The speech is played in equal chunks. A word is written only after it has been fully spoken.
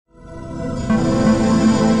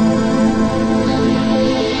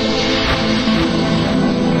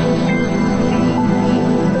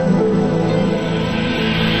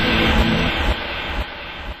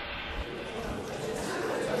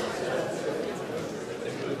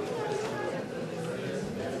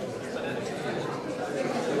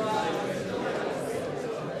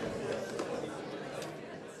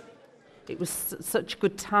was such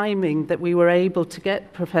good timing that we were able to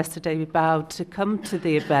get Professor David Boud to come to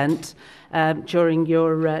the event during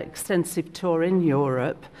your extensive tour in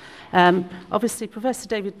Europe. Obviously, Professor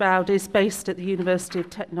David Boud is based at the University of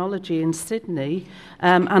Technology in Sydney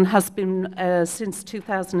and has been, since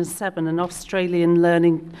 2007, an Australian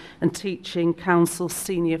Learning and Teaching Council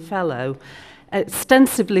Senior Fellow,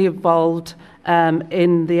 extensively involved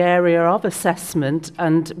in the area of assessment,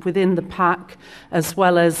 and within the pack, as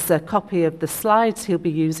well as a copy of the slides he'll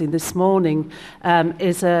be using this morning,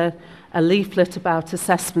 is a leaflet about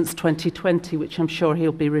Assessments 2020, which I'm sure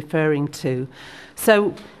he'll be referring to.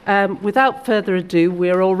 So without further ado,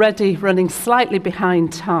 we're already running slightly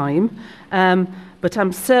behind time, but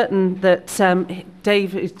I'm certain that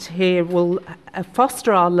David here will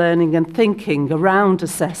foster our learning and thinking around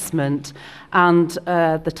assessment, and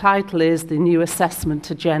the title is The New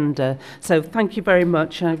Assessment Agenda. So thank you very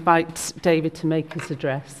much. I invite David to make his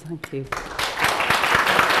address. Thank you.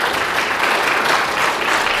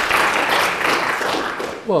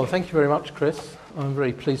 Well, thank you very much, Chris. I'm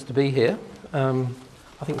very pleased to be here.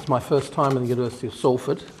 I think it's my first time in the University of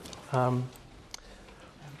Salford.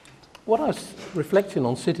 What I was reflecting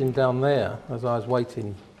on sitting down there as I was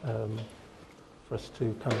waiting for us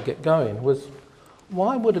to kind of get going was,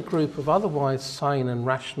 why would a group of otherwise sane and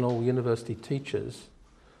rational university teachers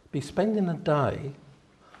be spending a day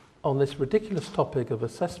on this ridiculous topic of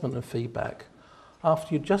assessment and feedback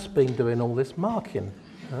after you've just been doing all this marking?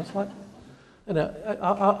 You know, it's like, you know,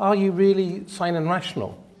 are you really sane and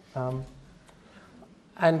rational?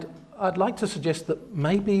 And I'd like to suggest that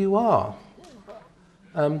maybe you are.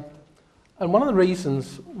 And one of the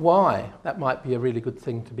reasons why that might be a really good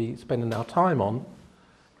thing to be spending our time on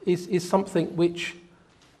is something which,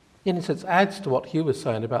 in a sense, adds to what Hugh was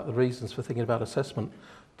saying about the reasons for thinking about assessment,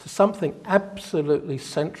 to something absolutely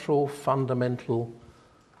central, fundamental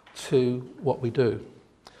to what we do.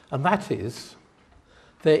 And that is,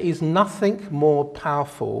 there is nothing more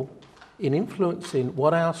powerful in influencing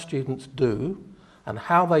what our students do and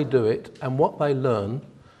how they do it and what they learn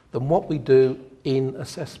than what we do in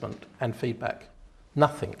assessment and feedback.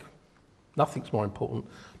 Nothing. Nothing's more important.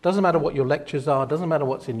 Doesn't matter what your lectures are, doesn't matter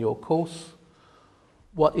what's in your course.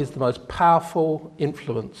 What is the most powerful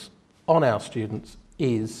influence on our students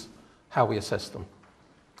is how we assess them.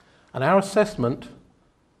 And our assessment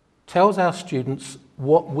tells our students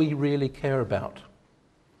what we really care about.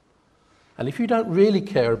 And if you don't really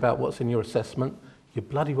care about what's in your assessment, you've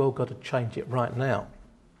bloody well got to change it right now,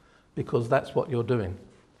 because that's what you're doing.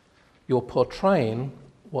 You're portraying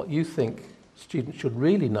what you think students should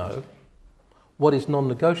really know, what is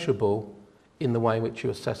non-negotiable in the way in which you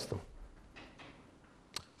assess them.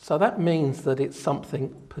 So that means that it's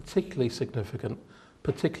something particularly significant,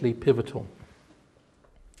 particularly pivotal.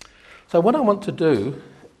 So what I want to do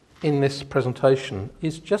in this presentation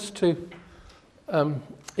is just to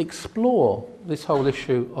explore this whole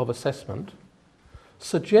issue of assessment,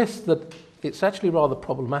 suggest that it's actually rather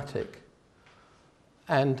problematic,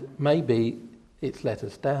 and maybe it's let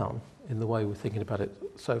us down in the way we're thinking about it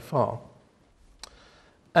so far,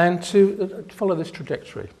 and to follow this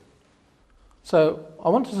trajectory. So I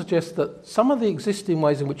want to suggest that some of the existing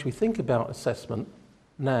ways in which we think about assessment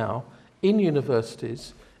now in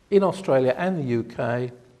universities, in Australia and the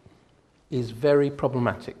UK, is very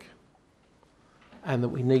problematic, and that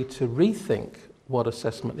we need to rethink what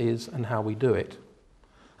assessment is and how we do it.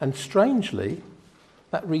 And strangely,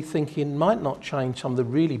 that rethinking might not change some of the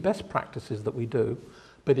really best practices that we do,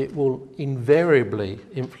 but it will invariably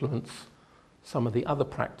influence some of the other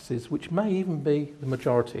practices, which may even be the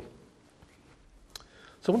majority.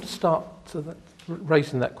 So I want to start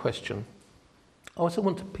raising that question. I also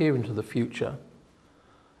want to peer into the future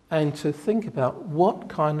and to think about what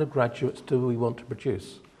kind of graduates do we want to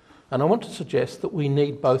produce. And I want to suggest that we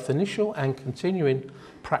need both initial and continuing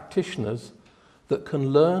practitioners that can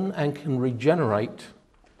learn and can regenerate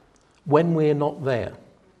when we're not there,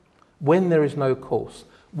 when there is no course,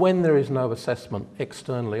 when there is no assessment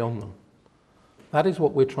externally on them. That is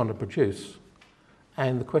what we're trying to produce.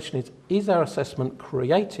 And the question is our assessment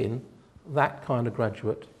creating that kind of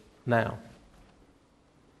graduate now?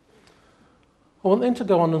 I want then to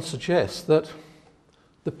go on and suggest that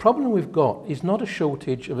the problem we've got is not a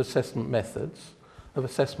shortage of assessment methods, of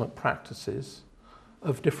assessment practices,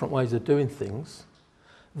 of different ways of doing things.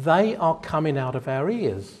 They are coming out of our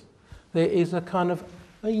ears. There is a kind of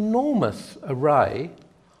enormous array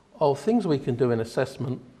of things we can do in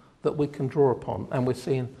assessment that we can draw upon. And we're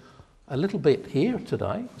seeing a little bit here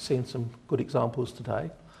today, we're seeing some good examples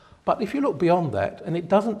today. But if you look beyond that, and it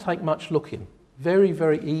doesn't take much looking, very,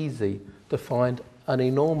 very easy to find an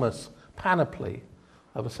enormous panoply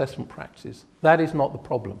of assessment practices. That is not the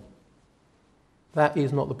problem. That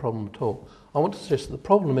is not the problem at all. I want to suggest that the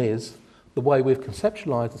problem is the way we've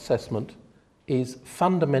conceptualised assessment is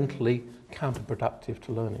fundamentally counterproductive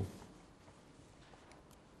to learning.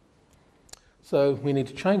 So we need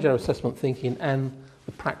to change our assessment thinking and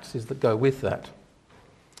the practices that go with that.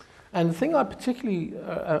 And the thing I particularly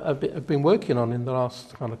have been working on in the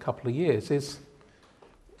last kind of couple of years is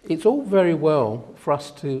it's all very well for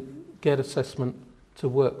us to get assessment to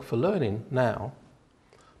work for learning now,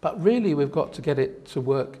 but really we've got to get it to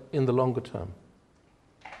work in the longer term.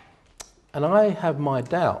 And I have my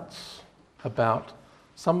doubts about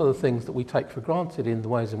some of the things that we take for granted in the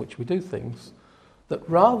ways in which we do things, that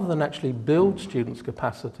rather than actually build students'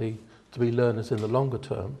 capacity to be learners in the longer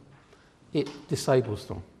term, it disables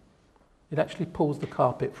them. It actually pulls the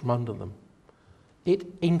carpet from under them.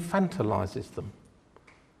 It infantilises them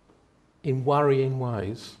in worrying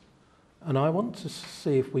ways. And I want to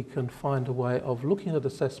see if we can find a way of looking at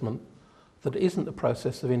assessment that isn't the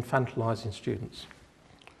process of infantilising students.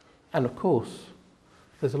 And of course,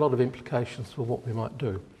 there's a lot of implications for what we might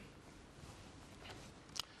do.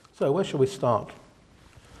 So where shall we start?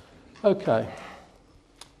 Okay.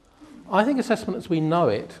 I think assessment as we know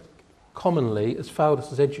it commonly has failed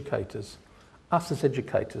us as educators, us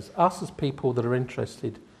as people that are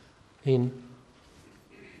interested in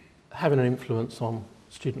having an influence on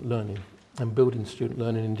student learning and building student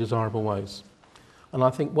learning in desirable ways. And I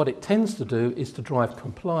think what it tends to do is to drive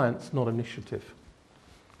compliance, not initiative.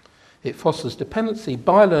 It fosters dependency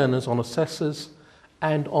by learners on assessors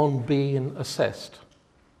and on being assessed.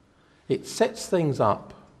 It sets things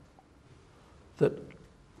up that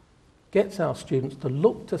gets our students to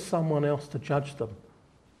look to someone else to judge them.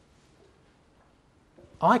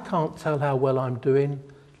 I can't tell how well I'm doing,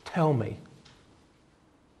 tell me.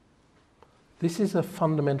 This is a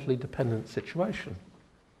fundamentally dependent situation.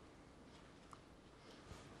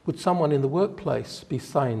 Would someone in the workplace be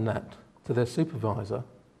saying that to their supervisor?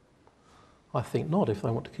 I think not, if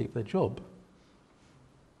they want to keep their job.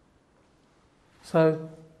 So,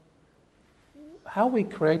 how we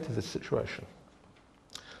created this situation?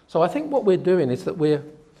 So I think what we're doing is that we're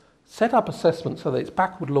set up assessment so that it's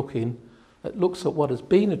backward looking, it looks at what has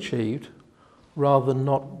been achieved rather than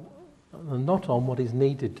not on what is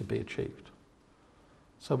needed to be achieved.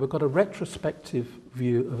 So we've got a retrospective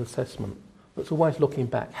view of assessment that's always looking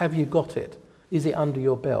back. Have you got it? Is it under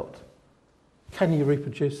your belt? Can you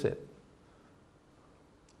reproduce it?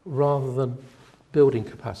 Rather than building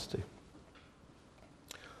capacity.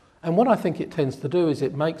 And what I think it tends to do is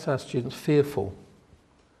it makes our students fearful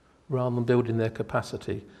rather than building their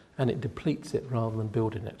capacity, and it depletes it rather than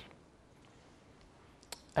building it.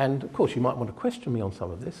 And of course you might want to question me on some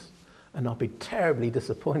of this, and I'll be terribly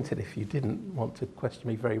disappointed if you didn't want to question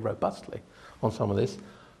me very robustly on some of this,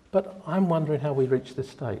 but I'm wondering how we reached this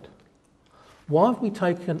state. Why have we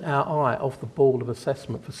taken our eye off the ball of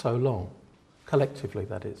assessment for so long? Collectively,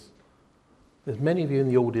 that is. There's many of you in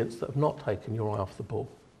the audience that have not taken your eye off the ball,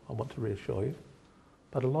 I want to reassure you,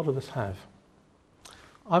 but a lot of us have.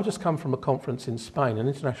 I've just come from a conference in Spain, an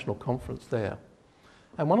international conference there,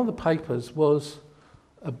 and one of the papers was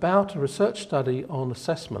about a research study on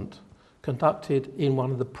assessment conducted in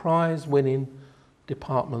one of the prize-winning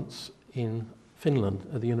departments in Finland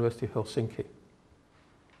at the University of Helsinki.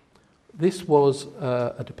 This was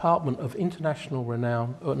a department of international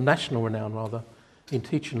renown, or national renown rather, in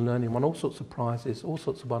teaching and learning, won all sorts of prizes, all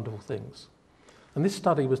sorts of wonderful things. And this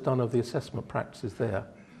study was done of the assessment practices there,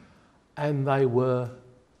 and the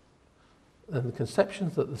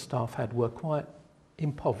conceptions that the staff had were quite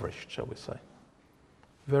impoverished, shall we say,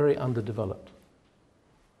 very underdeveloped.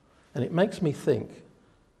 And it makes me think,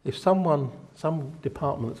 if some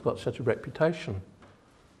department that's got such a reputation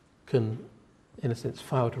can, in a sense,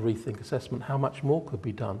 fail to rethink assessment, how much more could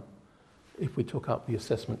be done if we took up the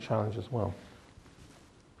assessment challenge as well?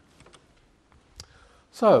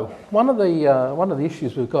 So, one of the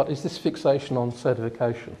issues we've got is this fixation on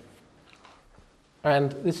certification.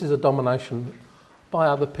 And this is a domination by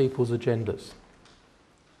other people's agendas.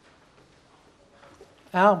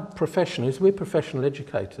 Our profession is, we're professional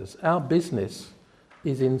educators. Our business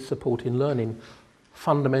is in supporting learning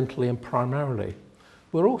fundamentally and primarily.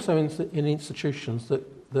 We're also in institutions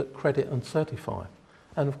that credit and certify.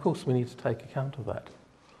 And of course we need to take account of that.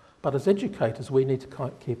 But as educators we need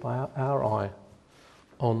to keep our eye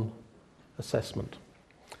on assessment.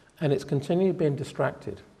 And it's continually being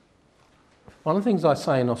distracted. One of the things I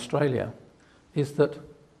say in Australia is that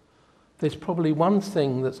there's probably one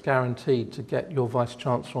thing that's guaranteed to get your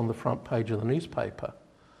Vice-Chancellor on the front page of the newspaper,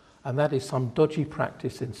 and that is some dodgy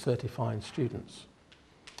practice in certifying students.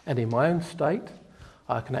 And in my own state,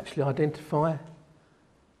 I can actually identify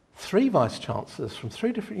 3 vice-chancellors from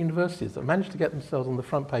 3 different universities that managed to get themselves on the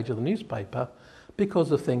front page of the newspaper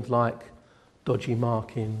because of things like dodgy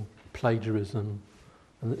marking, plagiarism,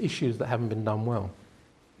 and the issues that haven't been done well.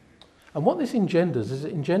 And what this engenders is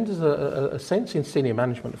it engenders a sense in senior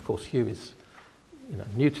management. Of course, Hugh is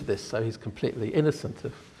new to this, so he's completely innocent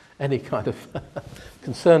of any kind of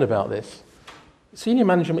concern about this. Senior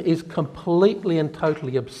management is completely and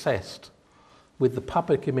totally obsessed with the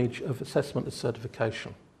public image of assessment as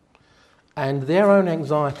certification. And their own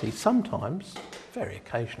anxiety sometimes, very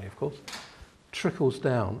occasionally of course, trickles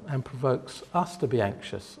down and provokes us to be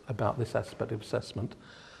anxious about this aspect of assessment.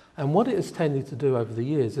 And what it has tended to do over the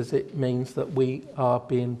years is it means that we are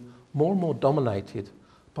being more and more dominated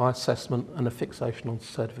by assessment and a fixation on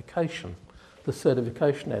certification, the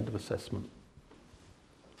certification end of assessment.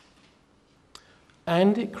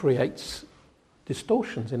 And it creates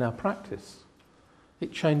distortions in our practice.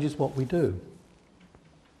 It changes what we do.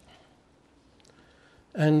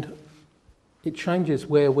 And it changes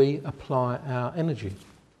where we apply our energy.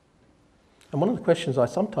 And one of the questions I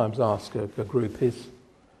sometimes ask a group is,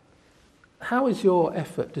 how is your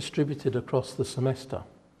effort distributed across the semester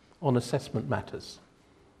on assessment matters?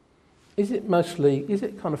 Is it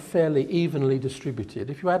kind of fairly evenly distributed?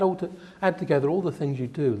 If you add together all the things you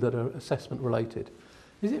do that are assessment related,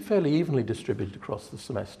 is it fairly evenly distributed across the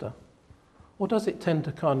semester? Or does it tend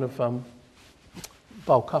to kind of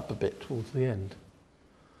bulk up a bit towards the end?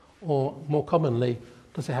 Or more commonly,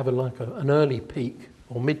 does it have an early peak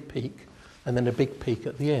or mid-peak and then a big peak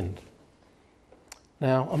at the end?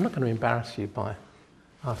 Now, I'm not going to embarrass you by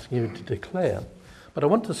asking you to declare, but I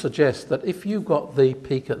want to suggest that if you've got the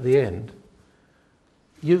peak at the end,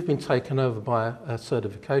 you've been taken over by a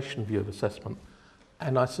certification view of assessment,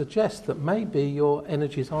 and I suggest that maybe your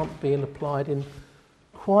energies aren't being applied in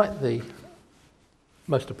quite the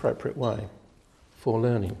most appropriate way for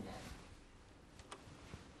learning.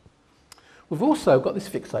 We've also got this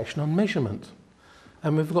fixation on measurement,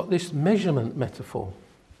 and we've got this measurement metaphor.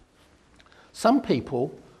 Some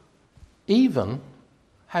people even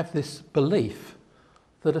have this belief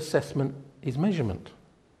that assessment is measurement.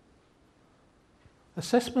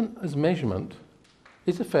 Assessment as measurement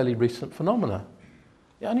is a fairly recent phenomenon.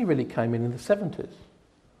 It only really came in the 70s.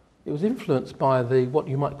 It was influenced by what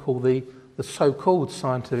you might call the so-called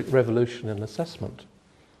scientific revolution in assessment,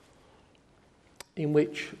 in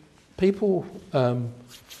which people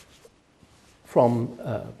from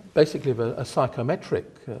basically a psychometric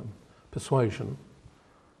persuasion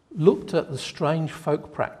looked at the strange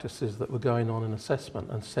folk practices that were going on in assessment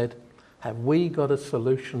and said, have we got a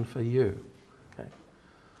solution for you? Okay.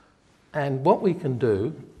 And what we can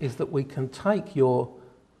do is that we can take your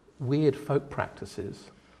weird folk practices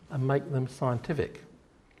and make them scientific.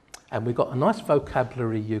 And we've got a nice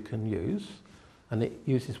vocabulary you can use, and it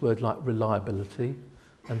uses words like reliability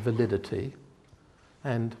and validity.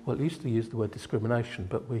 And, well, it used to use the word discrimination,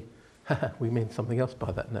 but we mean something else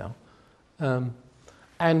by that now.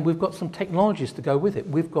 And we've got some technologies to go with it.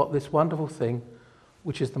 We've got this wonderful thing,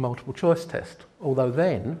 which is the multiple choice test. Although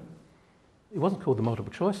then, it wasn't called the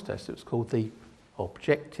multiple choice test, it was called the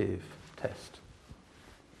objective test.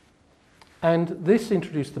 And this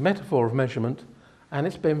introduced the metaphor of measurement, and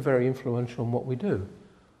it's been very influential in what we do.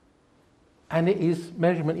 And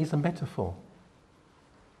measurement is a metaphor.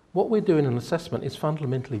 What we're doing in assessment is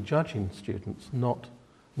fundamentally judging students, not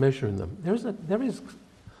measuring them. There is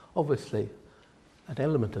obviously an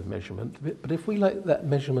element of measurement, but if we let that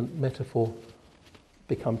measurement metaphor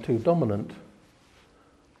become too dominant,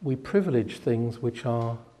 we privilege things which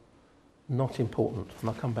are not important, and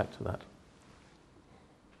I'll come back to that.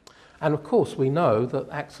 And of course we know that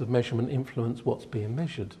acts of measurement influence what's being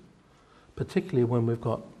measured, particularly when we've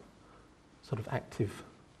got sort of active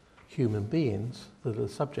human beings that are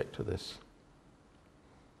subject to this.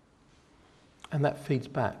 And that feeds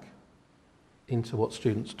back into what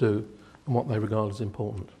students do and what they regard as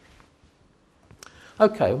important.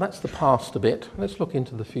 Okay, well that's the past a bit. Let's look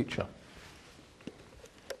into the future.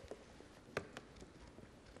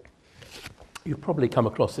 You've probably come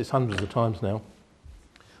across this hundreds of times now.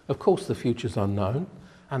 Of course the future's unknown,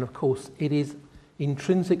 and of course it is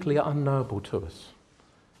intrinsically unknowable to us.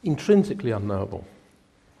 Intrinsically unknowable.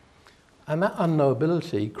 And that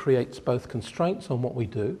unknowability creates both constraints on what we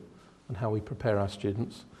do and how we prepare our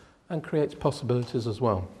students, and creates possibilities as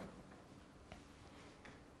well.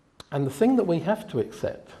 And the thing that we have to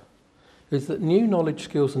accept is that new knowledge,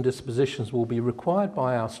 skills and dispositions will be required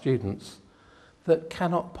by our students that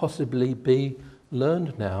cannot possibly be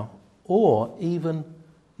learned now or even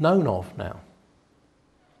known of now.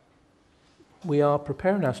 We are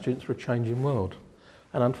preparing our students for a changing world.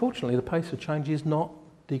 And unfortunately, the pace of change is not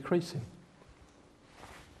decreasing.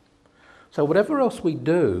 So whatever else we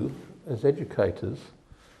do as educators,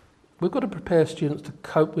 we've got to prepare students to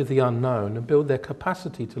cope with the unknown and build their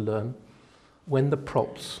capacity to learn when the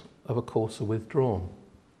props of a course are withdrawn.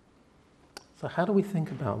 So how do we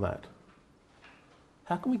think about that?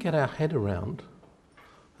 How can we get our head around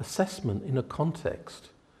assessment in a context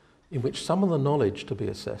in which some of the knowledge to be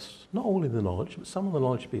assessed, not all of the knowledge, but some of the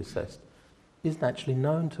knowledge to be assessed, isn't actually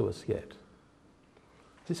known to us yet?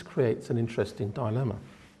 This creates an interesting dilemma.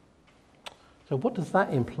 So what does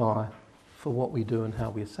that imply for what we do and how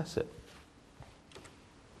we assess it?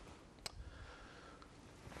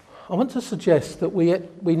 I want to suggest that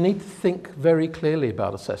we need to think very clearly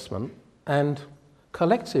about assessment, and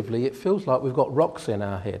collectively it feels like we've got rocks in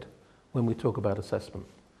our head when we talk about assessment.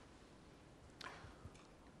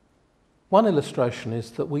 One illustration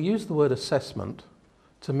is that we use the word assessment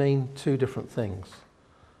to mean two different things.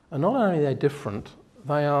 And not only are they different,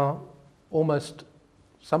 they are almost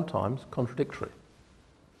sometimes contradictory.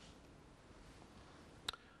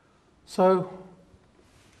 So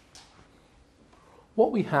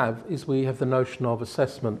what we have is we have the notion of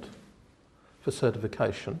assessment for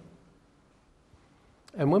certification.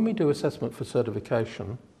 And when we do assessment for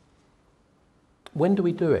certification, when do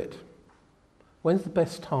we do it? When's the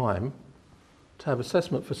best time to have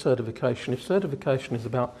assessment for certification if certification is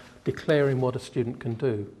about declaring what a student can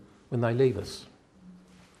do when they leave us?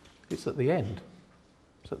 It's at the end.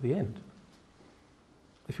 It's at the end.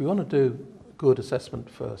 If we want to do good assessment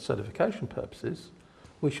for certification purposes,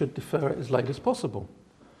 we should defer it as late as possible.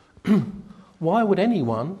 Why would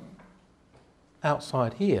anyone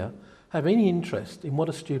outside here have any interest in what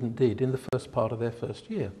a student did in the first part of their first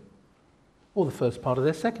year, or the first part of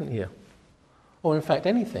their second year, or in fact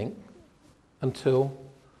anything until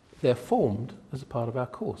they're formed as a part of our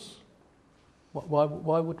course?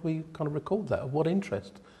 Why would we kind of record that? What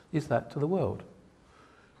interest is that to the world?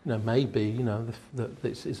 Maybe,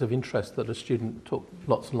 this is of interest that a student took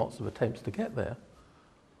lots and lots of attempts to get there.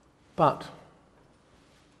 But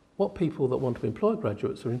what people that want to employ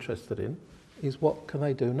graduates are interested in is what can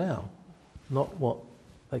they do now, not what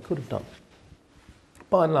they could have done.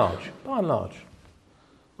 By and large,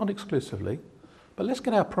 not exclusively, but let's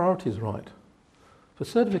get our priorities right. For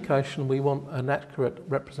certification, we want an accurate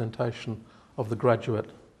representation of the graduate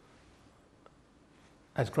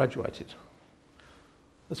as graduated.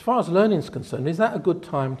 As far as learning is concerned, is that a good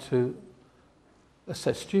time to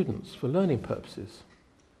assess students for learning purposes?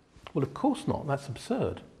 Well, of course not. That's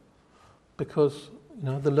absurd, because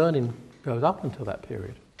the learning goes up until that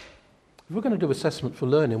period. If we're going to do assessment for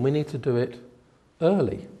learning, we need to do it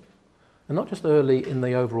early, and not just early in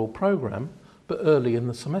the overall program, but early in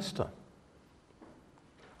the semester.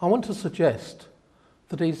 I want to suggest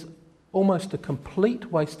that it is almost a complete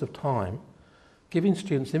waste of time giving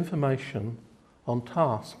students information on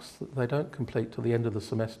tasks that they don't complete till the end of the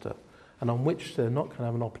semester, and on which they're not going to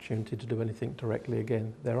have an opportunity to do anything directly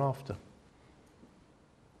again thereafter.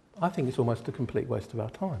 I think it's almost a complete waste of our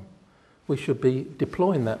time. We should be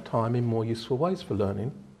deploying that time in more useful ways for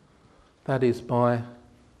learning. That is, by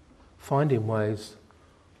finding ways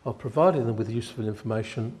of providing them with useful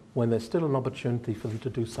information when there's still an opportunity for them to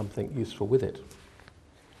do something useful with it.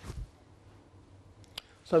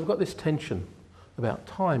 So we've got this tension about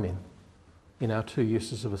timing in our two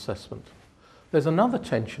uses of assessment. There's another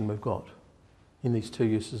tension we've got in these two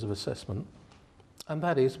uses of assessment, and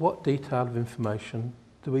that is, what detail of information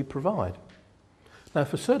do we provide? Now,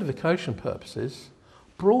 for certification purposes,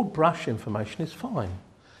 broad brush information is fine.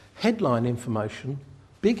 Headline information,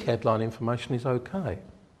 big headline information is okay.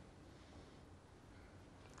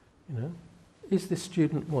 Is this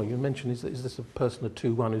student, well, you mentioned, is this a person of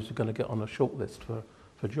 2-1 who's going to get on a shortlist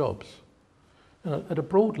for jobs? At a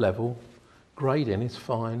broad level, grading is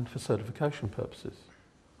fine for certification purposes.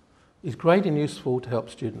 Is grading useful to help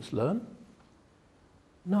students learn?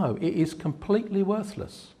 No, it is completely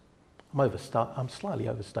worthless. I'm slightly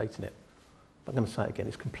overstating it. I'm going to say it again,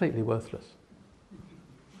 it's completely worthless.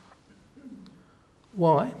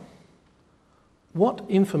 Why? What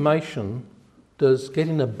information does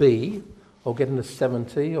getting a B, or getting a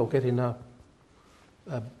 70, or getting a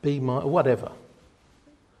B minus, or whatever,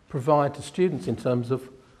 provide to students in terms of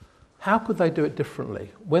how could they do it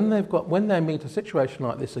differently? When they meet a situation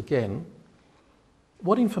like this again,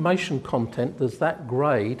 what information content does that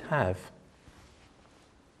grade have?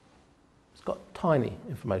 It's got tiny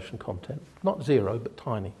information content, not zero, but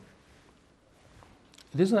tiny.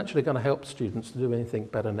 It isn't actually going to help students to do anything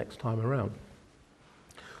better next time around.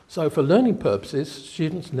 So for learning purposes,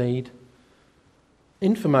 students need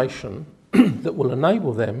information that will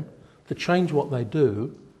enable them to change what they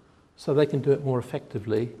do so they can do it more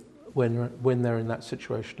effectively when they're in that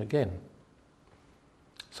situation again.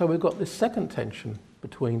 So we've got this second tension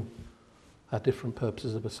between our different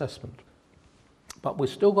purposes of assessment. But we've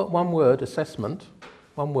still got one word, assessment,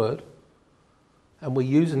 one word, and we're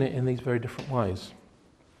using it in these very different ways.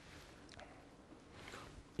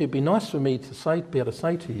 It'd be nice for me to be able to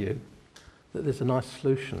say to you that there's a nice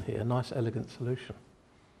solution here, a nice elegant solution.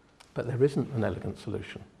 But there isn't an elegant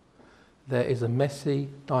solution. There is a messy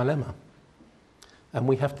dilemma. And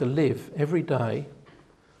we have to live every day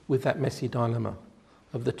with that messy dilemma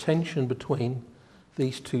of the tension between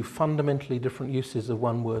these two fundamentally different uses of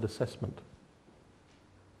one word assessment.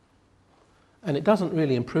 And it doesn't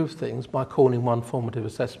really improve things by calling one formative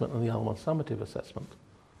assessment and the other one summative assessment.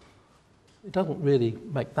 It doesn't really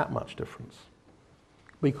make that much difference,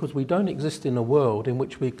 because we don't exist in a world in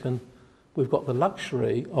which we've got the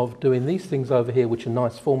luxury of doing these things over here which are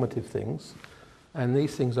nice formative things and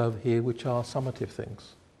these things over here which are summative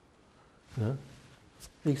things. You know?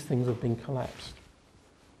 These things have been collapsed.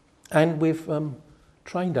 And we've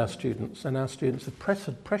trained our students, and our students have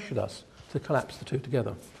pressured us to collapse the two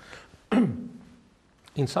together.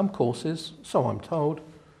 In some courses, so I'm told,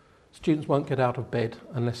 students won't get out of bed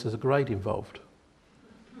unless there's a grade involved.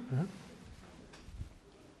 Yeah?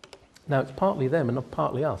 Now, it's partly them and not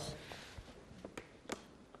partly us.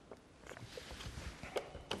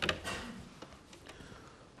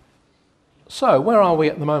 So, where are we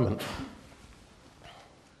at the moment?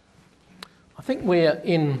 I think we're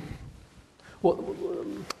in...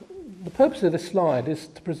 the purpose of this slide is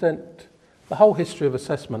to present the whole history of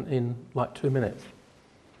assessment in like 2 minutes.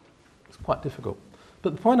 It's quite difficult.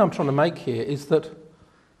 But the point I'm trying to make here is that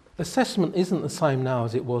assessment isn't the same now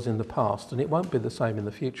as it was in the past, and it won't be the same in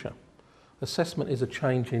the future. Assessment is a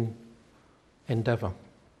changing endeavour.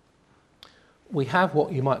 We have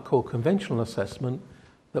what you might call conventional assessment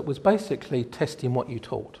that was basically testing what you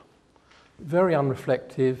taught. Very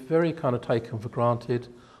unreflective, very kind of taken for granted.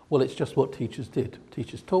 Well, it's just what teachers did.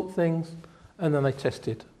 Teachers taught things, and then they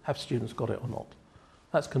tested, have students got it or not.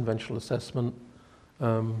 That's conventional assessment.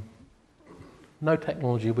 No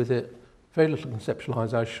technology with it, very little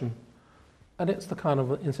conceptualisation, and it's the kind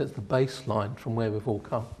of, in a sense, the baseline from where we've all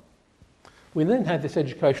come. We then had this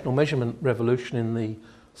educational measurement revolution in the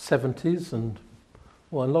 70s, and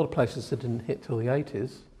well, in a lot of places it didn't hit till the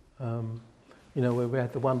 80s, where we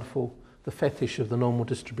had the fetish of the normal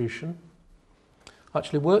distribution. I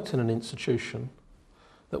actually worked in an institution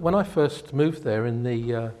that when I first moved there in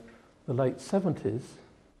the late 70s,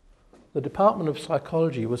 the Department of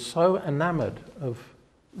Psychology was so enamoured of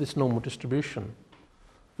this normal distribution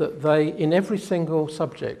that they, in every single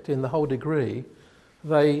subject in the whole degree,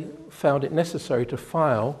 they found it necessary to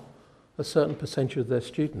file a certain percentage of their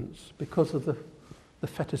students because of the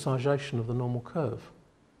fetishisation of the normal curve.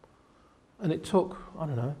 And it took,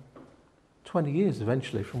 20 years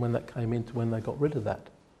eventually from when that came in to when they got rid of that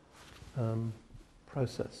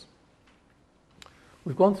process.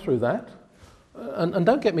 We've gone through that. And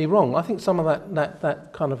don't get me wrong, I think some of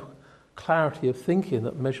that kind of clarity of thinking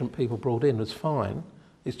that measurement people brought in was fine.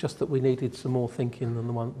 It's just that we needed some more thinking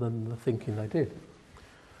than the thinking they did.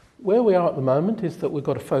 Where we are at the moment is that we've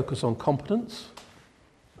got to focus on competence.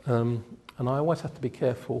 And I always have to be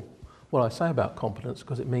careful what I say about competence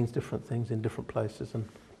because it means different things in different places and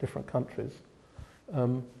different countries.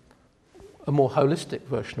 A more holistic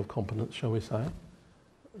version of competence, shall we say.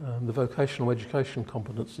 The vocational education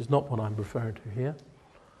competence is not what I'm referring to here.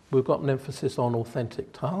 We've got an emphasis on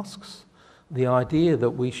authentic tasks, the idea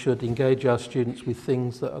that we should engage our students with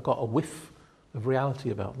things that have got a whiff of reality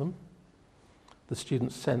about them. The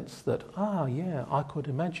students sense that, I could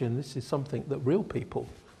imagine this is something that real people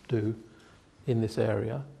do in this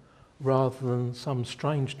area, rather than some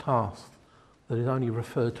strange task that is only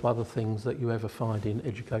referred to other things that you ever find in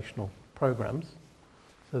educational programs.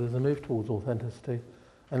 So there's a move towards authenticity.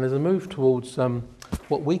 And there's a move towards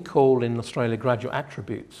what we call in Australia graduate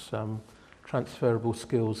attributes, transferable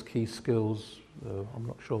skills, key skills. I'm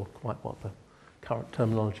not sure quite what the current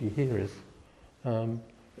terminology here is.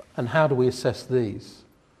 And how do we assess these?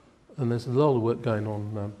 And there's a lot of work going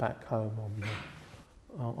on back home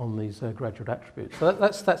on these graduate attributes. So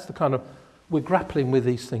that's the kind of, we're grappling with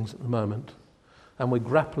these things at the moment. And we're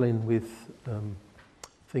grappling with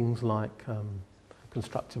things like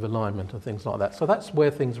constructive alignment and things like that. So that's where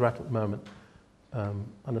things are at the moment,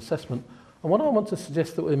 an assessment. And what I want to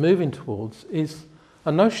suggest that we're moving towards is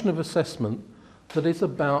a notion of assessment that is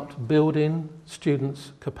about building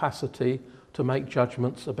students' capacity to make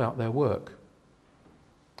judgments about their work.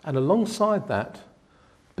 And alongside that,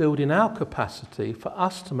 building our capacity for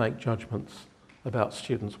us to make judgments about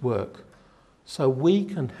students' work so we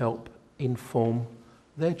can help inform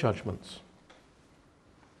their judgments.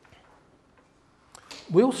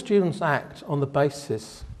 Will students act on the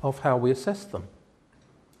basis of how we assess them?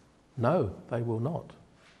 No, they will not.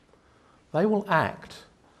 They will act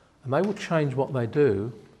and they will change what they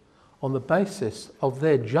do on the basis of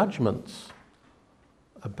their judgments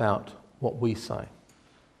about what we say.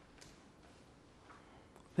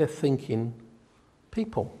 They're thinking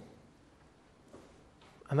people.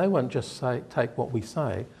 And they won't just take what we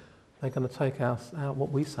say, they're going to take out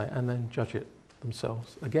what we say and then judge it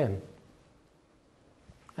themselves again.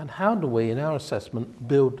 And how do we, in our assessment,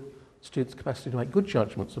 build students' capacity to make good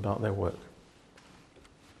judgments about their work?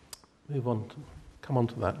 Come on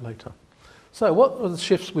to that later. So what are the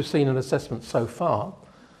shifts we've seen in assessment so far?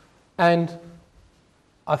 And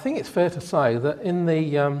I think it's fair to say that in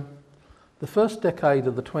the first decade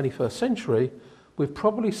of the 21st century, we've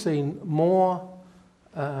probably seen more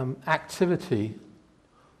activity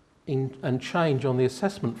and change on the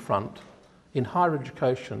assessment front in higher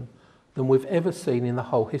education than we've ever seen in the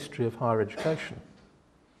whole history of higher education.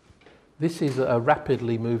 This is a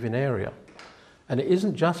rapidly moving area. And it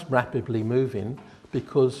isn't just rapidly moving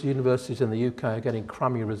because universities in the UK are getting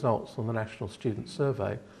crummy results on the National Student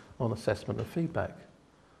Survey on assessment and feedback.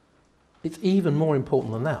 It's even more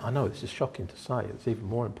important than that. I know this is shocking to say, it's even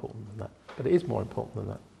more important than that, but it is more important than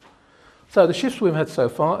that. So the shifts we've had so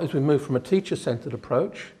far is we moved from a teacher-centred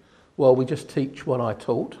approach, well, we just teach what I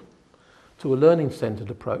taught, to a learning-centred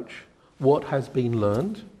approach, what has been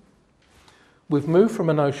learned. We've moved from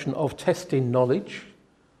a notion of testing knowledge,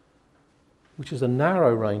 which is a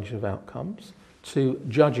narrow range of outcomes, to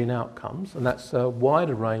judging outcomes, and that's a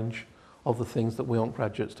wider range of the things that we want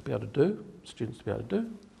graduates to be able to do, students to be able to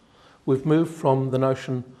do. We've moved from the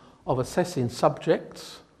notion of assessing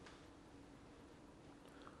subjects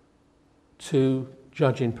to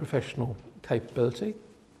judging professional capability.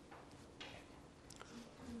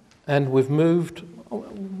 And we've moved,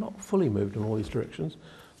 not fully moved in all these directions,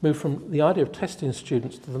 moved from the idea of testing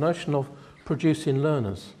students to the notion of producing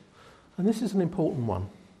learners. And this is an important one.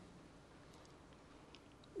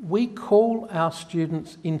 We call our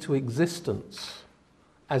students into existence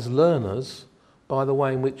as learners by the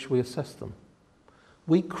way in which we assess them.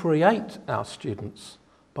 We create our students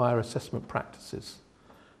by our assessment practices.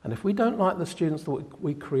 And if we don't like the students that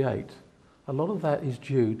we create, a lot of that is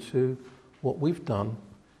due to what we've done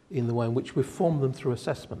in the way in which we've formed them through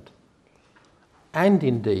assessment. And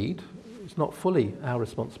indeed, it's not fully our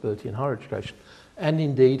responsibility in higher education, and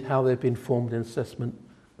indeed how they've been formed in assessment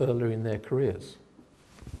earlier in their careers.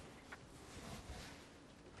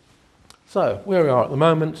 So, where we are at the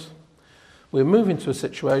moment, we're moving to a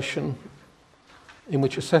situation in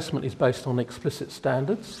which assessment is based on explicit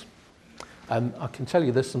standards. And I can tell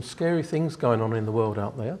you there's some scary things going on in the world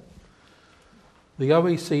out there. The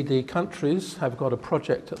OECD countries have got a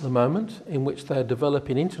project at the moment in which they're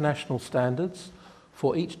developing international standards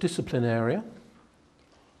for each discipline area,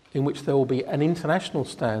 in which there will be an international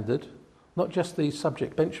standard, not just these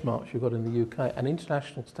subject benchmarks you've got in the UK, an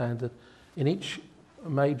international standard in each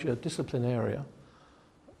major discipline area.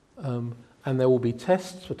 And there will be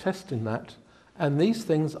tests for testing that. And these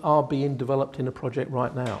things are being developed in a project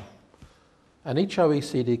right now. And each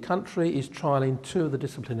OECD country is trialling 2 of the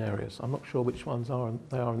discipline areas. I'm not sure which ones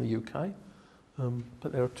they are in the UK,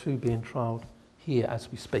 but there are 2 being trialled here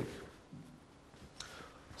as we speak.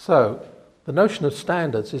 So the notion of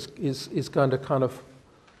standards is going to kind of,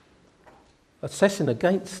 assessing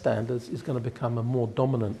against standards is going to become a more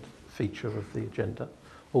dominant feature of the agenda,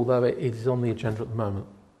 although it is on the agenda at the moment.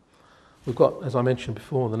 We've got, as I mentioned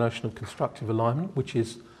before, the notion of constructive alignment, which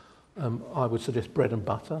is, I would suggest, bread and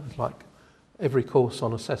butter. It's like every course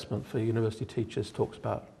on assessment for university teachers talks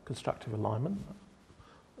about constructive alignment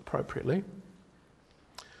appropriately.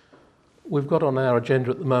 We've got on our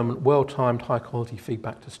agenda at the moment well-timed, high-quality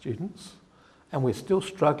feedback to students, and we're still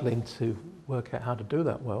struggling to work out how to do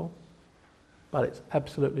that well, but it's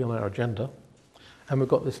absolutely on our agenda. And we've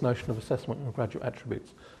got this notion of assessment and graduate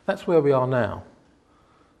attributes. That's where we are now.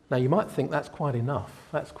 Now, you might think that's quite enough.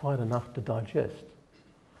 That's quite enough to digest.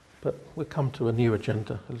 But we'll come to a new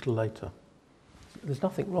agenda a little later. There's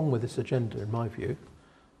nothing wrong with this agenda, in my view.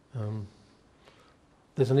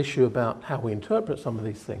 There's an issue about how we interpret some of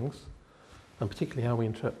these things, and particularly how we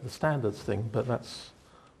interpret the standards thing, but that's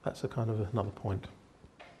a kind of another point.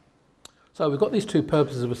 So we've got these 2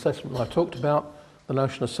 purposes of assessment that I talked about, the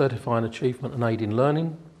notion of certifying achievement and aiding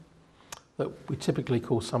learning, that we typically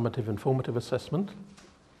call summative and formative assessment.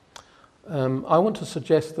 I want to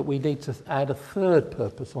suggest that we need to add a 3rd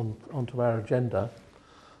purpose onto our agenda,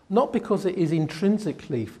 not because it is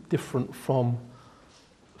intrinsically different from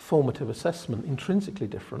formative assessment intrinsically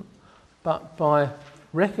different, but by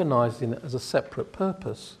recognising it as a separate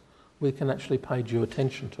purpose, we can actually pay due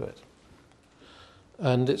attention to it.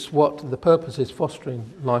 And it's what the purpose is: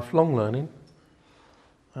 fostering lifelong learning,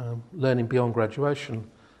 learning beyond graduation,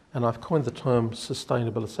 and I've coined the term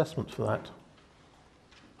sustainable assessment for that.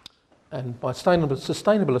 And by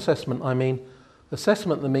sustainable assessment, I mean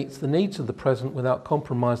assessment that meets the needs of the present without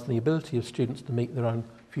compromising the ability of students to meet their own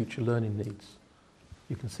future learning needs.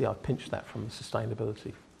 You can see I've pinched that from the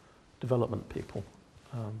sustainability development people.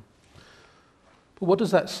 But what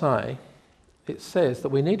does that say? It says that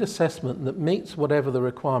we need assessment that meets whatever the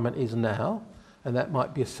requirement is now, and that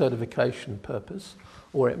might be a certification purpose,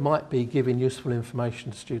 or it might be giving useful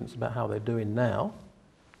information to students about how they're doing now.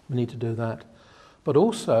 We need to do that. But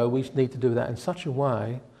also we need to do that in such a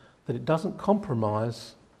way that it doesn't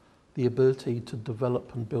compromise the ability to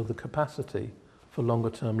develop and build the capacity for longer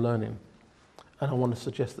term learning. And I want to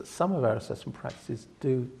suggest that some of our assessment practices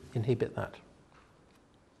do inhibit that.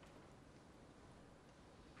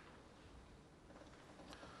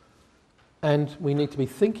 And we need to be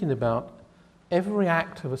thinking about every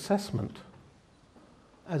act of assessment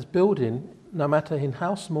as building, no matter in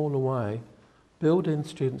how small a way, building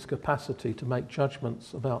students' capacity to make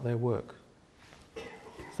judgments about their work.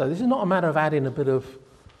 So this is not a matter of adding a bit of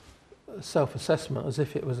self-assessment as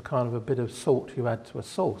if it was a kind of a bit of salt you add to a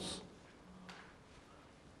sauce.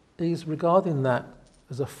 It is regarding that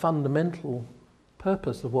as a fundamental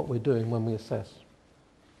purpose of what we're doing when we assess.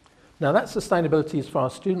 Now that's sustainability as far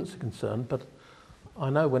as students are concerned, but I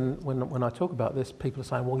know when I talk about this, people are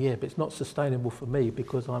saying, well, yeah, but it's not sustainable for me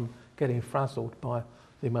because I'm getting frazzled by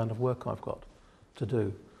the amount of work I've got to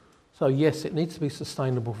do. So yes, it needs to be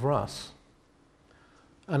sustainable for us.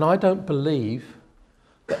 And I don't believe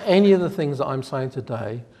that any of the things that I'm saying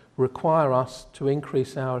today require us to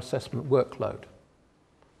increase our assessment workload.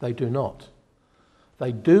 They do not.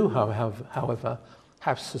 They do, however,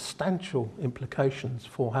 have substantial implications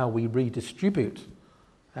for how we redistribute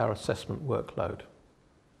our assessment workload.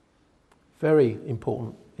 Very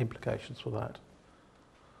important implications for that.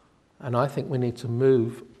 And I think we need to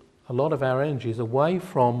move a lot of our energies away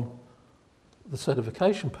from the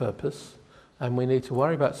certification purpose, and we need to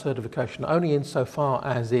worry about certification only insofar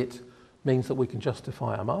as it means that we can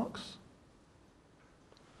justify our marks,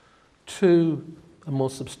 to a more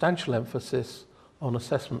substantial emphasis on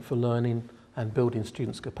assessment for learning and building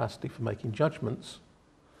students' capacity for making judgments.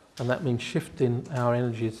 And that means shifting our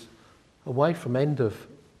energies away from end of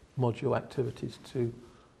module activities to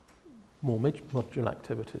more mid-module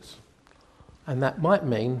activities. And that might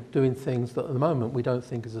mean doing things that at the moment we don't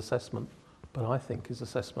think is assessment, but I think is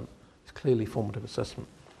assessment. It's clearly formative assessment.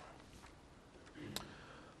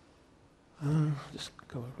 Just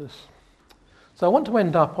go over this. So I want to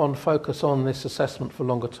end up on focus on this assessment for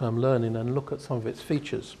longer term learning and look at some of its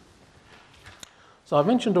features. So I've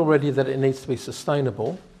mentioned already that it needs to be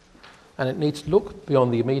sustainable, and it needs to look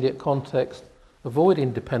beyond the immediate context, avoid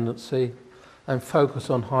independency, and focus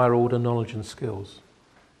on higher order knowledge and skills.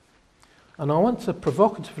 And I want to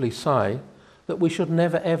provocatively say that we should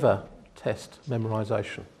never ever test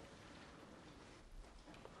memorisation.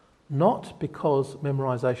 Not because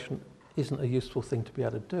memorisation isn't a useful thing to be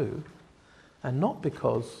able to do, and not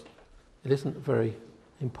because it isn't very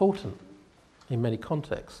important in many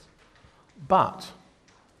contexts, but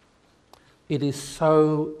it is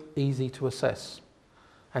so easy to assess.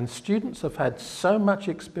 And students have had so much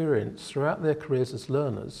experience throughout their careers as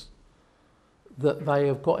learners that they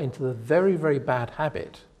have got into the very, very bad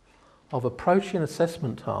habit of approaching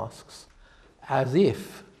assessment tasks as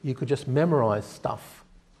if you could just memorise stuff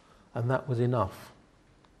and that was enough.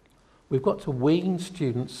 We've got to wean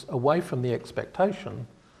students away from the expectation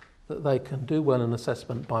that they can do well in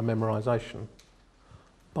assessment by memorisation,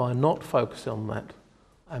 by not focusing on that,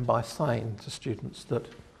 and by saying to students that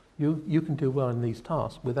you can do well in these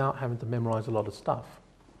tasks without having to memorise a lot of stuff.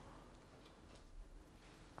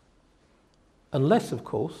 Unless, of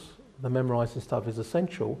course, the memorising stuff is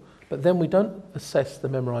essential, but then we don't assess the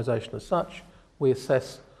memorisation as such, we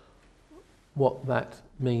assess what that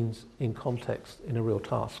means in context in a real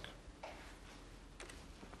task.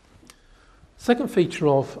 Second feature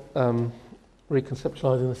of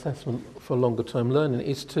reconceptualising assessment for longer term learning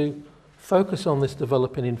is to focus on this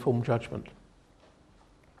developing informed judgment.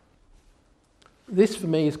 This for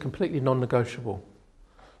me is completely non-negotiable.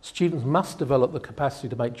 Students must develop the capacity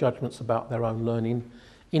to make judgments about their own learning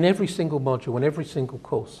in every single module, in every single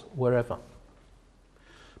course, wherever.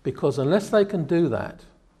 Because unless they can do that,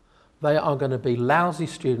 they are going to be lousy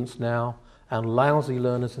students now and lousy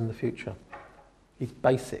learners in the future. It's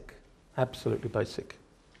basic, absolutely basic.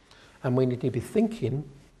 And we need to be thinking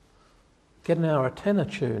getting our antenna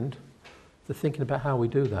tuned to thinking about how we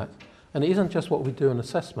do that. And it isn't just what we do in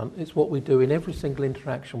assessment, it's what we do in every single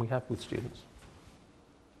interaction we have with students.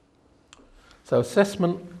 So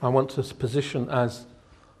assessment, I want to position as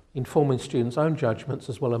informing students' own judgments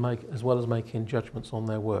as well as making judgments on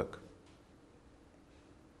their work.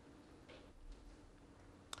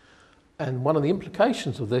 And one of the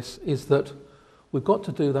implications of this is that we've got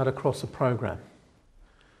to do that across a programme.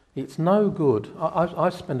 It's no good.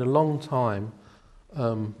 I've spent a long time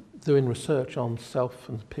doing research on self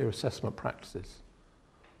and peer assessment practices,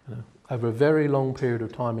 over a very long period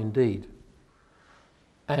of time indeed.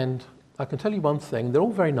 And I can tell you one thing, they're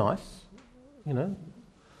all very nice,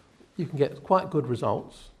 you can get quite good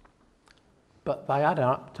results, but they add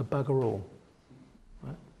up to bugger all,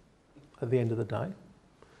 right, at the end of the day.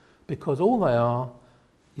 Because all they are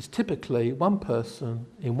is typically one person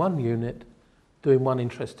in one unit doing one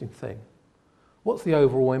interesting thing. What's the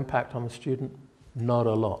overall impact on the student? Not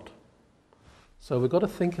a lot. So we've got to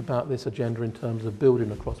think about this agenda in terms of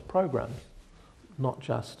building across programs, not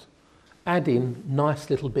just adding nice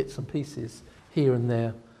little bits and pieces here and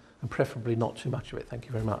there, and preferably not too much of it. Thank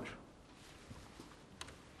you very much.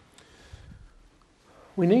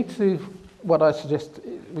 We need to, what I suggest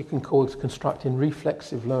we can call is constructing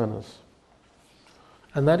reflexive learners.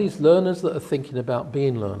 And that is learners that are thinking about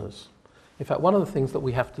being learners. In fact, one of the things that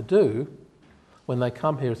we have to do when they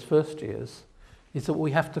come here as first years is that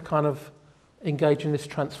we have to kind of engage in this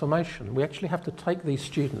transformation. We actually have to take these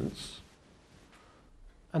students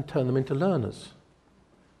and turn them into learners.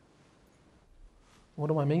 What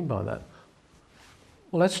do I mean by that?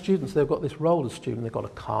 Well, as students, they've got this role as student. They've got a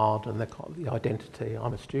card and they've got the identity,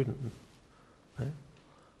 I'm a student. Okay?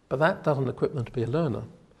 But that doesn't equip them to be a learner.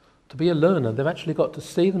 To be a learner, they've actually got to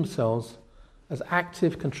see themselves as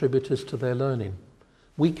active contributors to their learning.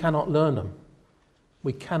 We cannot learn them.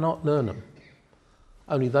 We cannot learn them.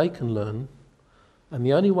 Only they can learn, and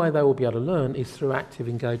the only way they will be able to learn is through active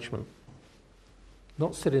engagement.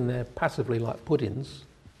 Not sitting there passively like puddings.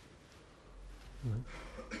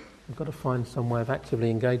 We've got to find some way of actively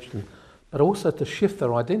engaging them, but also to shift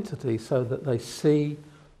their identity so that they see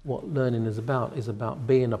what learning is about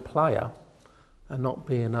being a player and not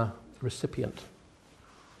being a recipient.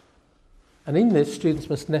 And in this, students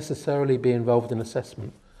must necessarily be involved in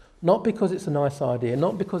assessment, not because it's a nice idea,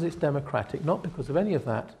 not because it's democratic, not because of any of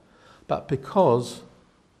that, but because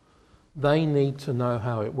they need to know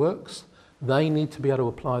how it works. They need to be able to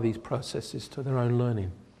apply these processes to their own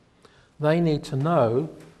learning. They need to know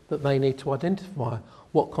that they need to identify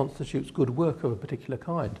what constitutes good work of a particular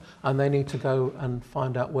kind, and they need to go and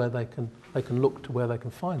find out where they can look to where they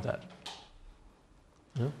can find that.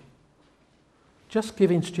 Yeah? Just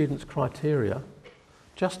giving students criteria,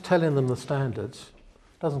 just telling them the standards,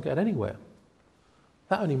 doesn't get anywhere.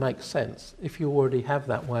 That only makes sense if you already have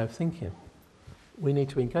that way of thinking. We need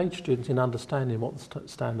to engage students in understanding what the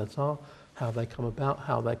standards are, how they come about,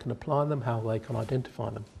 how they can apply them, how they can identify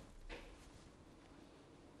them.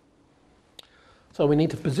 So we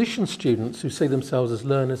need to position students who see themselves as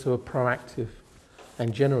learners who are proactive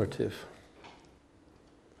and generative.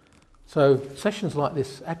 So sessions like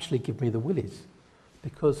this actually give me the willies,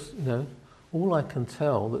 because all I can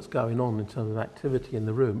tell that's going on in terms of activity in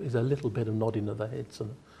the room is a little bit of nodding of the heads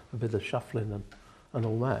and a bit of shuffling and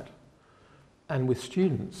all that. And with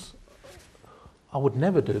students, I would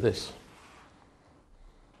never do this.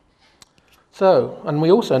 So, and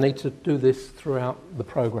we also need to do this throughout the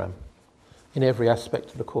programme, in every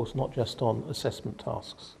aspect of the course, not just on assessment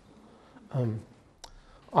tasks.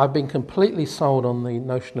 I've been completely sold on the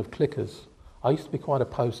notion of clickers. I used to be quite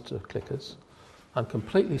opposed to clickers. I'm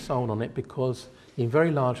completely sold on it because in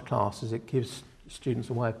very large classes it gives students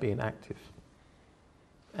a way of being active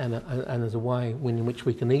and as a way in which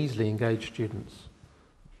we can easily engage students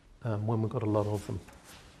when we've got a lot of them.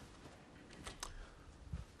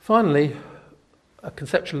 Finally, a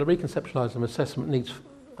reconceptualising of assessment needs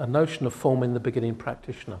a notion of forming the beginning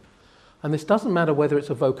practitioner. And this doesn't matter whether it's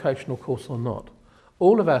a vocational course or not.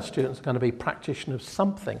 All of our students are going to be practitioners of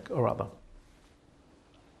something or other.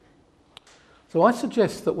 So I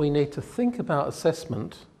suggest that we need to think about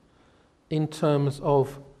assessment in terms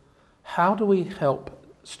of how do we help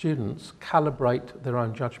students calibrate their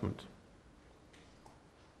own judgment.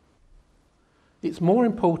 It's more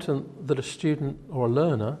important that a student or a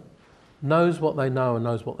learner knows what they know and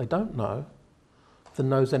knows what they don't know than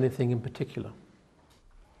knows anything in particular.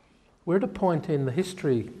 We're at a point in the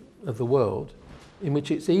history of the world in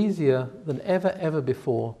which it's easier than ever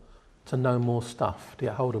before to know more stuff, to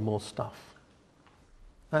get hold of more stuff.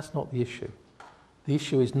 That's not the issue. The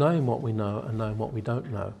issue is knowing what we know and knowing what we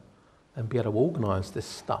don't know and be able to organise this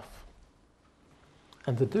stuff.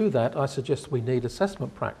 And to do that, I suggest we need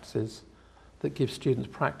assessment practices that give students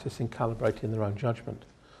practice in calibrating their own judgment.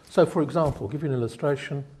 So, for example, I'll give you an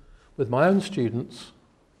illustration. With my own students,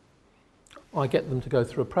 I get them to go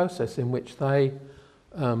through a process in which they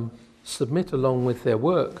submit along with their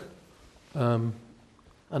work an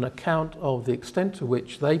account of the extent to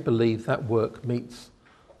which they believe that work meets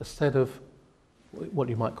a set of what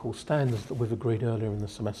you might call standards that we've agreed earlier in the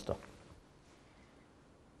semester.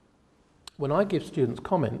 When I give students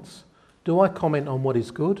comments, do I comment on what is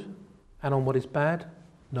good and on what is bad?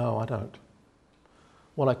 No, I don't.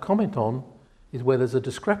 What I comment on is where there's a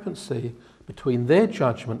discrepancy between their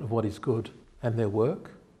judgment of what is good and their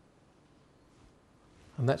work.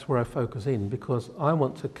 And that's where I focus in, because I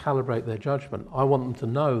want to calibrate their judgment. I want them to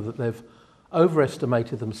know that they've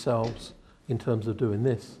overestimated themselves in terms of doing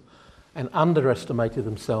this and underestimated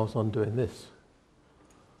themselves on doing this.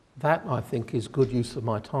 That, I think, is good use of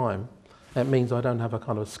my time. That means I don't have a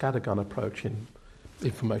kind of scattergun approach in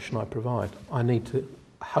information I provide. I need to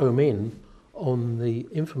home in on the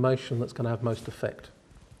information that's going to have most effect.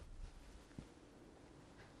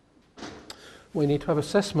 We need to have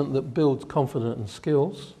assessment that builds confidence and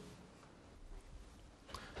skills.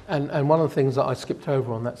 And one of the things that I skipped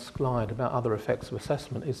over on that slide about other effects of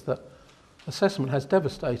assessment is that assessment has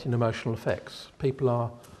devastating emotional effects. People are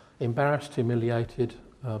embarrassed, humiliated,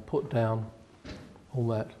 put down, all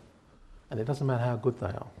that. And it doesn't matter how good they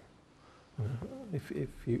are. If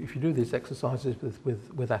you do these exercises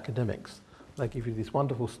with academics, they give you these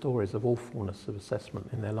wonderful stories of awfulness of assessment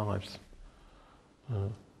in their lives.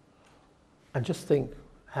 And just think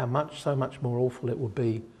how so much more awful it would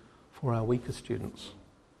be for our weaker students.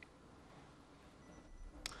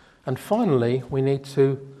 And finally, we need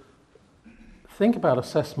to think about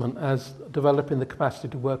assessment as developing the capacity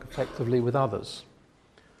to work effectively with others.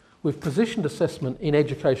 We've positioned assessment in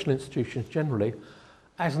educational institutions generally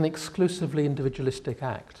as an exclusively individualistic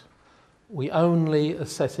act. We only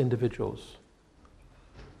assess individuals.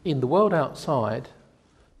 In the world outside,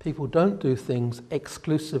 people don't do things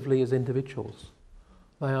exclusively as individuals.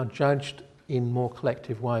 They are judged in more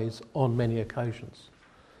collective ways on many occasions.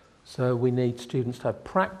 So we need students to have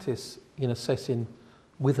practice in assessing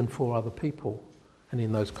with and for other people and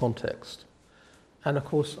in those contexts. And of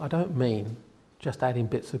course, I don't mean just adding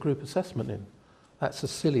bits of group assessment in. That's as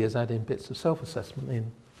silly as adding bits of self-assessment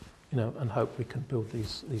in, and hope we can build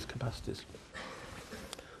these capacities.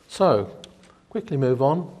 So, quickly move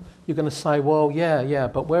on. You're going to say, well, yeah,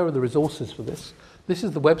 but where are the resources for this? This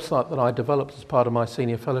is the website that I developed as part of my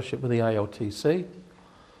senior fellowship with the ALTC.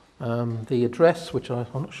 The address, which I'm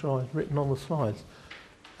not sure I've written on the slides,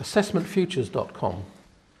 assessmentfutures.com.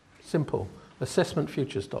 Simple,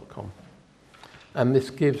 assessmentfutures.com. And this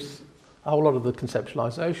gives a whole lot of the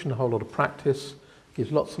conceptualisation, a whole lot of practice,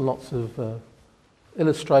 gives lots and lots of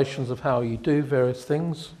illustrations of how you do various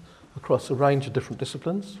things across a range of different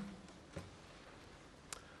disciplines.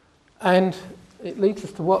 And it leads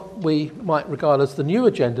us to what we might regard as the new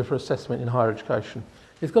agenda for assessment in higher education.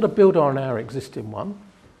 It's got to build on our existing one.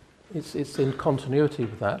 It's in continuity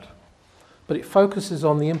with that. But it focuses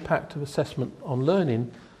on the impact of assessment on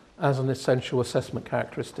learning as an essential assessment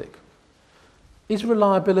characteristic. Is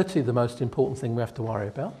reliability the most important thing we have to worry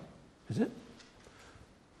about? Is it?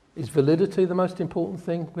 Is validity the most important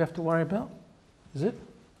thing we have to worry about? Is it?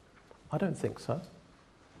 I don't think so.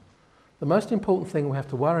 The most important thing we have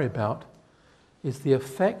to worry about is the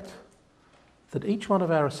effect that each one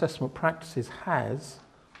of our assessment practices has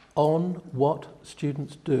on what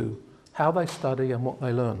students do, how they study and what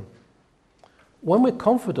they learn. When we're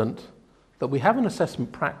confident that we have an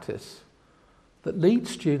assessment practice that leads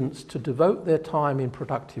students to devote their time in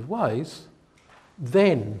productive ways,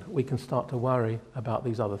 then we can start to worry about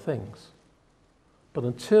these other things. But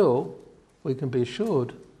until we can be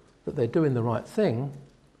assured that they're doing the right thing,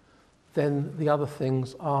 then the other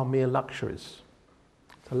things are mere luxuries.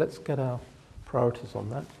 So let's get our priorities on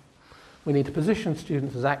that. We need to position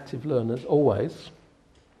students as active learners always.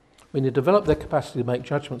 We need to develop their capacity to make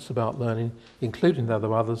judgments about learning, including the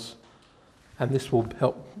other others, and this will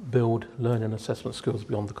help build learning and assessment skills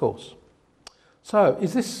beyond the course. So,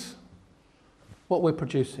 is this what we're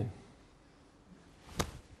producing?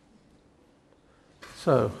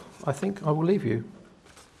 So, I think I will leave you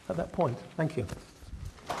at that point. Thank you.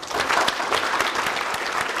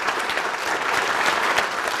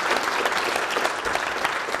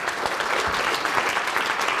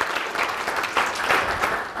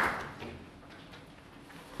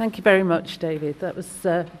 Thank you very much, David. That was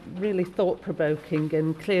really thought-provoking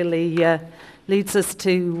and clearly leads us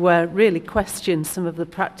to really question some of the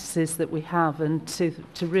practices that we have and to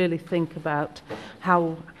really think about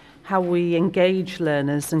how how we engage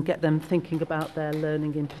learners and get them thinking about their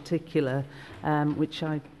learning in particular, which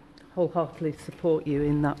I wholeheartedly support you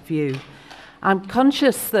in that view. I'm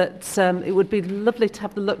conscious that it would be lovely to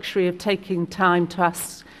have the luxury of taking time to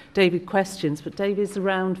ask David questions, but David's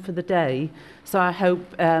around for the day, so I hope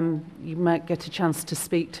you might get a chance to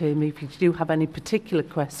speak to him if you do have any particular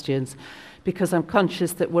questions, because I'm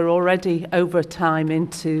conscious that we're already over time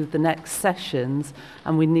into the next sessions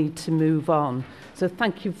and we need to move on. So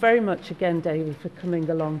thank you very much again, David, for coming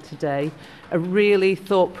along today. A really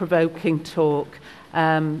thought-provoking talk.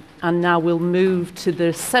 And now we'll move to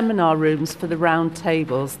the seminar rooms for the round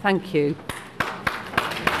tables. Thank you.